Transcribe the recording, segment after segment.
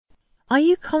Are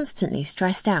you constantly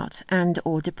stressed out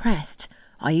and/or depressed?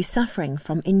 Are you suffering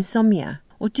from insomnia,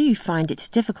 or do you find it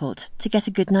difficult to get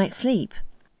a good night's sleep?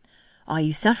 Are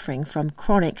you suffering from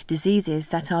chronic diseases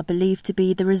that are believed to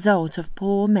be the result of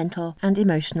poor mental and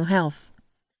emotional health?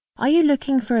 Are you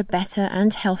looking for a better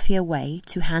and healthier way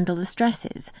to handle the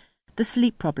stresses, the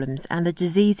sleep problems and the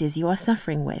diseases you are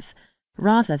suffering with,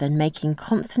 rather than making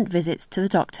constant visits to the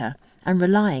doctor and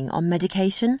relying on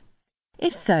medication?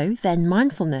 If so, then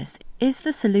mindfulness is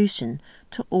the solution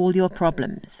to all your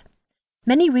problems.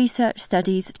 Many research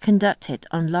studies conducted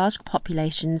on large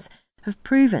populations have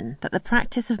proven that the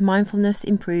practice of mindfulness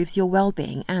improves your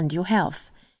well-being and your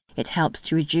health. It helps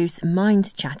to reduce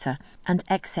mind chatter and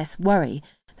excess worry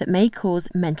that may cause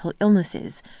mental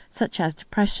illnesses such as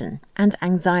depression and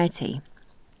anxiety.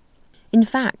 In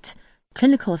fact,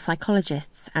 clinical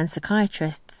psychologists and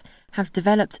psychiatrists have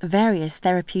developed various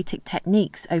therapeutic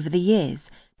techniques over the years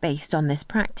based on this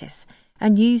practice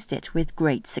and used it with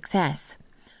great success.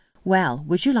 Well,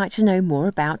 would you like to know more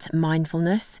about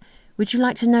mindfulness? Would you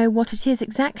like to know what it is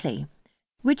exactly?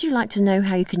 Would you like to know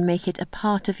how you can make it a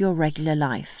part of your regular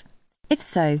life? If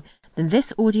so, then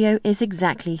this audio is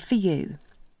exactly for you.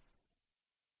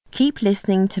 Keep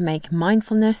listening to make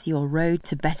mindfulness your road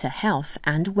to better health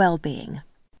and well-being.